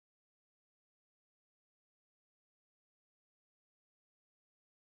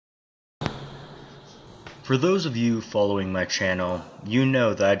For those of you following my channel, you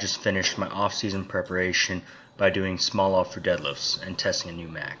know that I just finished my off-season preparation by doing small off for deadlifts and testing a new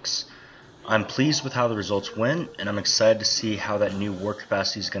max. I'm pleased with how the results went, and I'm excited to see how that new work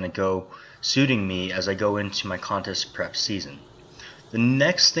capacity is going to go, suiting me as I go into my contest prep season. The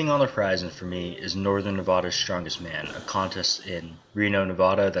next thing on the horizon for me is Northern Nevada's Strongest Man, a contest in Reno,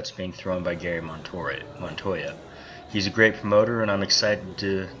 Nevada that's being thrown by Gary Montoya. He's a great promoter, and I'm excited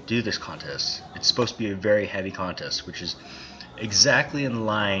to do this contest. It's supposed to be a very heavy contest, which is exactly in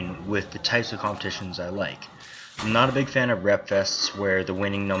line with the types of competitions I like. I'm not a big fan of rep fests where the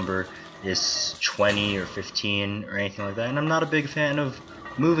winning number is 20 or 15 or anything like that, and I'm not a big fan of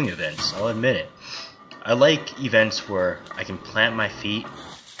moving events, I'll admit it. I like events where I can plant my feet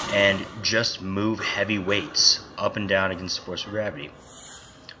and just move heavy weights up and down against the force of gravity.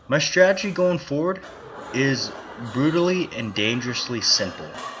 My strategy going forward is brutally and dangerously simple.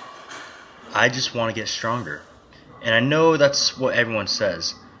 I just want to get stronger. And I know that's what everyone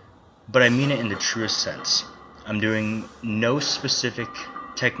says, but I mean it in the truest sense. I'm doing no specific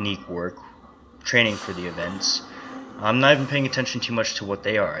technique work, training for the events. I'm not even paying attention too much to what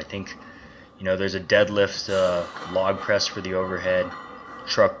they are. I think, there's a deadlift, log press for the overhead,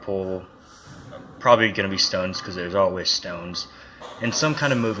 truck pull, probably going to be stones because there's always stones, and some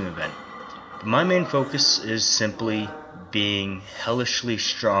kind of moving event. But my main focus is simply being hellishly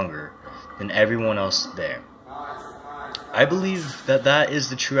stronger than everyone else there. I believe that that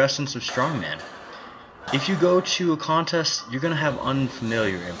is the true essence of strongman. If you go to a contest, you're going to have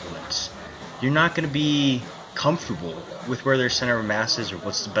unfamiliar implements. You're not going to be comfortable with where their center of mass is or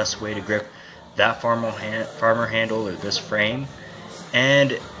what's the best way to grip that farmer handle or this frame.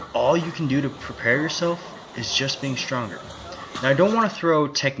 And all you can do to prepare yourself is just being stronger. Now, I don't want to throw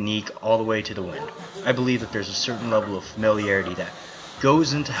technique all the way to the wind. I believe that there's a certain level of familiarity that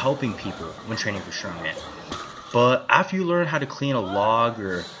goes into helping people when training for strongman. But after you learn how to clean a log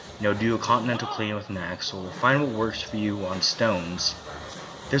or do a continental clean with an axle, find what works for you on stones,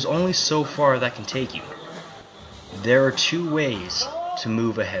 there's only so far that can take you. There are two ways to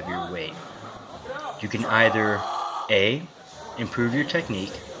move a heavier weight. You can either A, improve your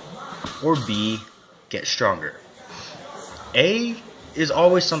technique, or B, get stronger. A is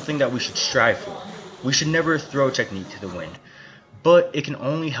always something that we should strive for. We should never throw technique to the wind, but it can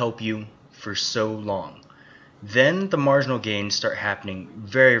only help you for so long. Then the marginal gains start happening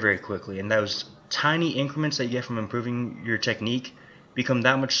very, very quickly, and those tiny increments that you get from improving your technique become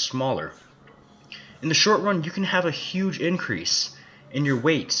that much smaller. In the short run, you can have a huge increase in your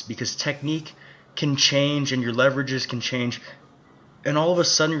weights because technique can change and your leverages can change, and all of a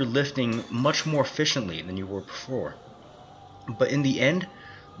sudden you're lifting much more efficiently than you were before. But in the end,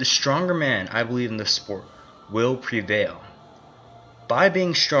 the stronger man, I believe, in this sport will prevail. By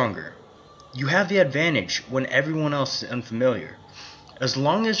being stronger, you have the advantage when everyone else is unfamiliar. As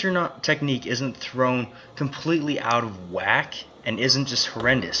long as your technique isn't thrown completely out of whack and isn't just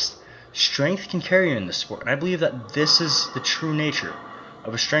horrendous, strength can carry you in this sport. And I believe that this is the true nature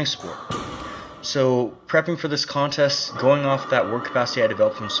of a strength sport. So, prepping for this contest, going off that work capacity I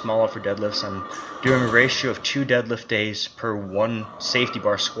developed from small upper deadlifts, I'm doing a ratio of 2 deadlift days per 1 safety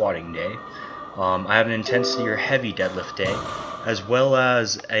bar squatting day. I have an intensity or heavy deadlift day, as well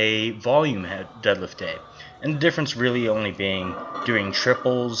as a volume deadlift day. And the difference really only being doing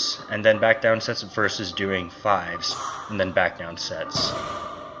triples and then back down sets versus doing 5s and then back down sets.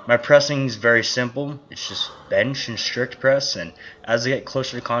 My pressing is very simple. It's just bench and strict press, and as I get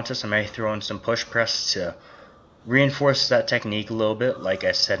closer to contest, I may throw in some push press to reinforce that technique a little bit, like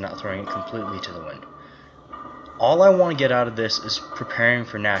I said, not throwing it completely to the wind. All I want to get out of this is preparing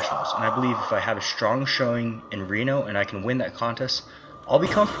for nationals, and I believe if I have a strong showing in Reno and I can win that contest, I'll be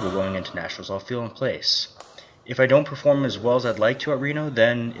comfortable going into nationals. I'll feel in place. If I don't perform as well as I'd like to at Reno,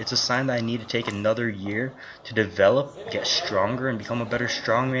 then it's a sign that I need to take another year to develop, get stronger, and become a better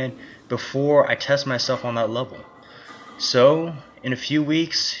strongman before I test myself on that level. So, in a few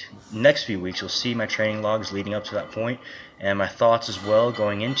weeks, next few weeks, you'll see my training logs leading up to that point, and my thoughts as well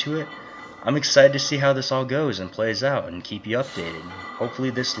going into it. I'm excited to see how this all goes and plays out and keep you updated.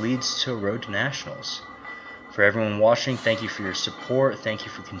 Hopefully this leads to a road to nationals. For everyone watching, thank you for your support. Thank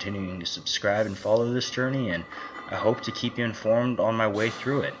you for continuing to subscribe and follow this journey, and I hope to keep you informed on my way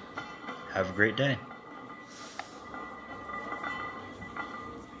through it. Have a great day.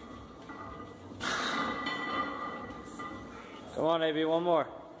 Come on, AB, one more.